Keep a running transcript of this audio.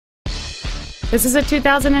This is a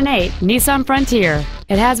 2008 Nissan Frontier.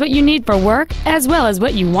 It has what you need for work as well as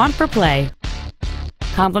what you want for play.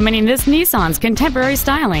 Complementing this Nissan's contemporary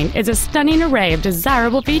styling is a stunning array of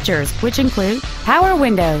desirable features, which include power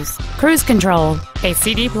windows, cruise control, a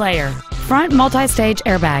CD player, front multi-stage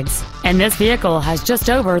airbags, and this vehicle has just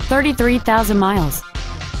over 33,000 miles.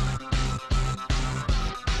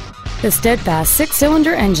 The steadfast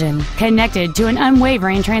six-cylinder engine, connected to an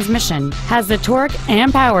unwavering transmission, has the torque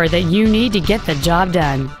and power that you need to get the job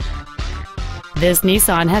done. This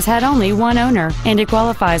Nissan has had only one owner, and it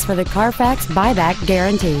qualifies for the Carfax buyback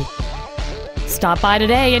guarantee. Stop by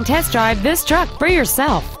today and test drive this truck for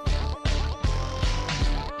yourself.